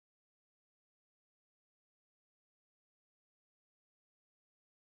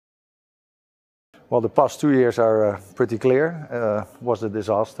Well, the past 2 years are pretty clear. Was a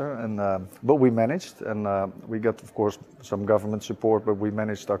disaster, but we managed, and we got, of course, some government support, but we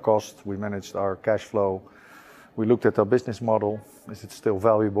managed our costs, we managed our cash flow. We looked at our business model. Is it still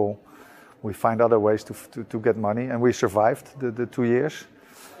valuable? We find other ways to get money, and we survived the 2 years.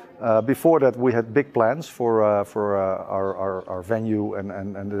 Before that, we had big plans for our venue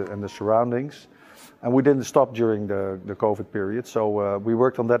and the surroundings. And we didn't stop during the COVID period, so we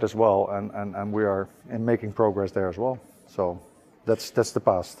worked on that as well, and we are making progress there as well. So that's the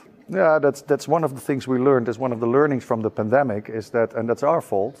past. Yeah, that's one of the things we learned. Is one of the learnings from the pandemic is that, and that's our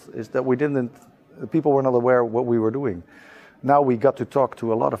fault, is that people were not aware of what we were doing. Now we got to talk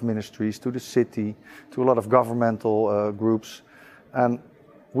to a lot of ministries, to the city, to a lot of governmental groups, and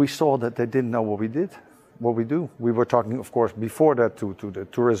we saw that they didn't know what we do. We were talking, of course, before that to the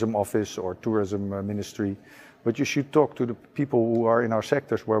tourism office or tourism ministry, but you should talk to the people who are in our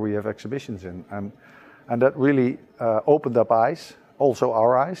sectors where we have exhibitions in. And that really opened up eyes, also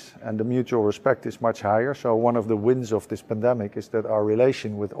our eyes, and the mutual respect is much higher. So one of the wins of this pandemic is that our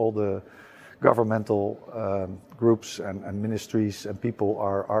relation with all the governmental groups and ministries and people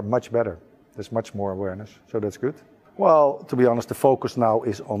are much better. There's much more awareness, so that's good. Well, to be honest, the focus now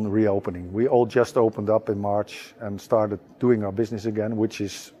is on reopening. We all just opened up in March and started doing our business again, which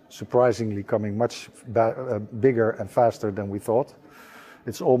is surprisingly coming much bigger and faster than we thought.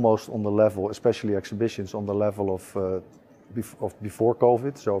 It's almost on the level, especially exhibitions, on the level of before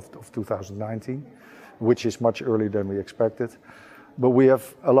COVID, so of 2019, which is much earlier than we expected. But we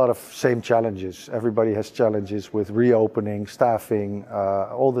have a lot of same challenges. Everybody has challenges with reopening, staffing,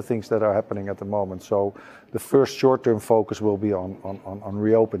 all the things that are happening at the moment. So the first short-term focus will be on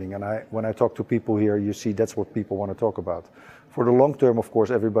reopening. And when I talk to people here, you see that's what people want to talk about. For the long term, of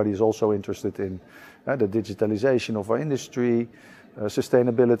course, everybody is also interested in the digitalization of our industry,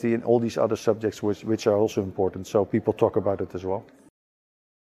 sustainability, and all these other subjects which are also important. So people talk about it as well.